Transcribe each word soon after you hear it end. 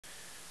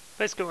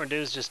Basically, what we're going to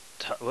do is just,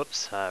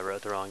 whoops, I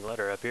wrote the wrong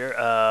letter up here.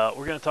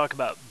 We're going to talk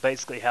about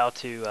basically how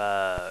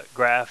to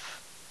graph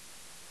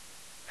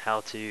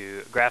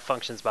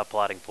functions by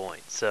plotting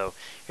points. So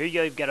here you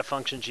go, you've got a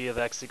function g of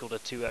x equal to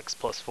 2x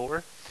plus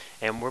 4,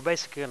 and we're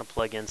basically going to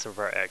plug in some of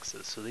our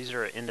x's. So these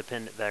are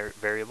independent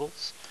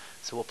variables,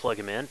 so we'll plug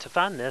them in. To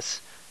find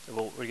this,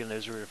 what we're going to do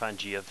is we're going to find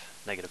g of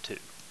negative 2.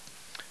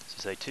 So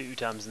say 2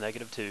 times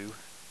negative 2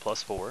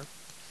 plus 4.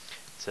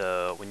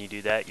 So when you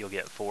do that, you'll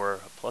get 4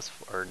 plus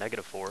 4, or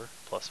negative 4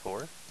 plus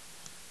 4.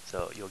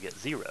 So you'll get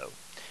 0.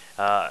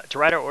 To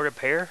write our ordered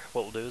pair,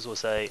 what we'll do is we'll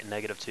say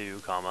negative 2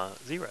 comma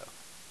 0.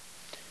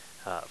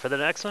 For the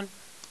next one,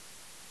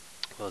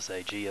 we'll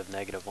say g of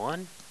negative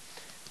 1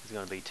 is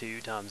going to be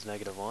 2 times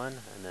negative 1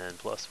 and then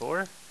plus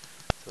 4.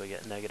 So we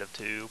get negative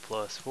 2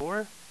 plus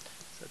 4. So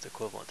that's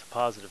equivalent to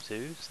positive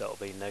 2. So that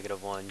will be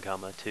negative 1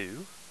 comma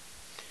 2.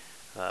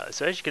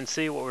 So as you can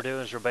see, what we're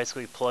doing is we're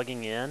basically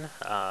plugging in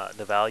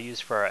the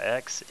values for our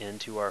x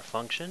into our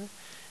function,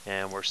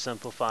 and we're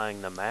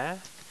simplifying the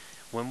math.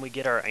 When we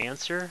get our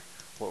answer,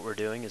 what we're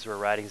doing is we're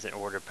writing as an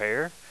ordered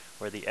pair,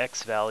 where the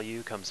x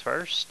value comes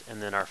first,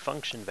 and then our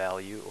function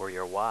value, or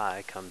your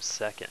y, comes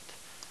second.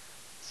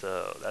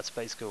 So that's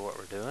basically what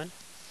we're doing.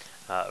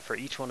 For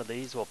each one of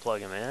these, we'll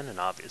plug them in, and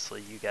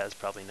obviously you guys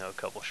probably know a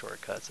couple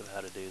shortcuts of how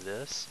to do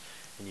this,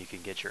 and you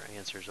can get your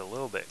answers a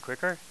little bit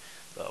quicker,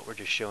 but we're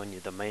just showing you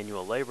the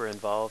manual labor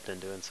involved in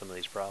doing some of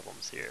these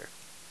problems here.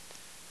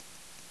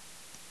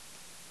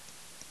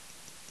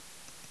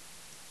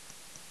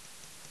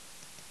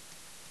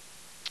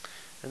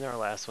 And then our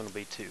last one will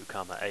be 2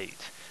 comma 8.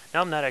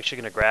 Now I'm not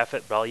actually going to graph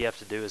it, but all you have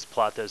to do is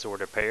plot those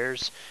ordered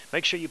pairs.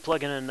 Make sure you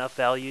plug in enough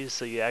values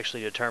so you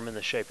actually determine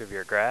the shape of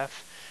your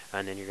graph,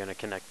 and then you're going to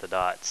connect the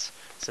dots.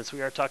 Since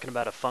we are talking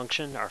about a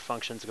function, our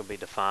function is going to be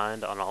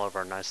defined on all of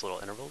our nice little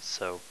intervals,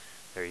 so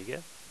there you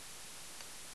go.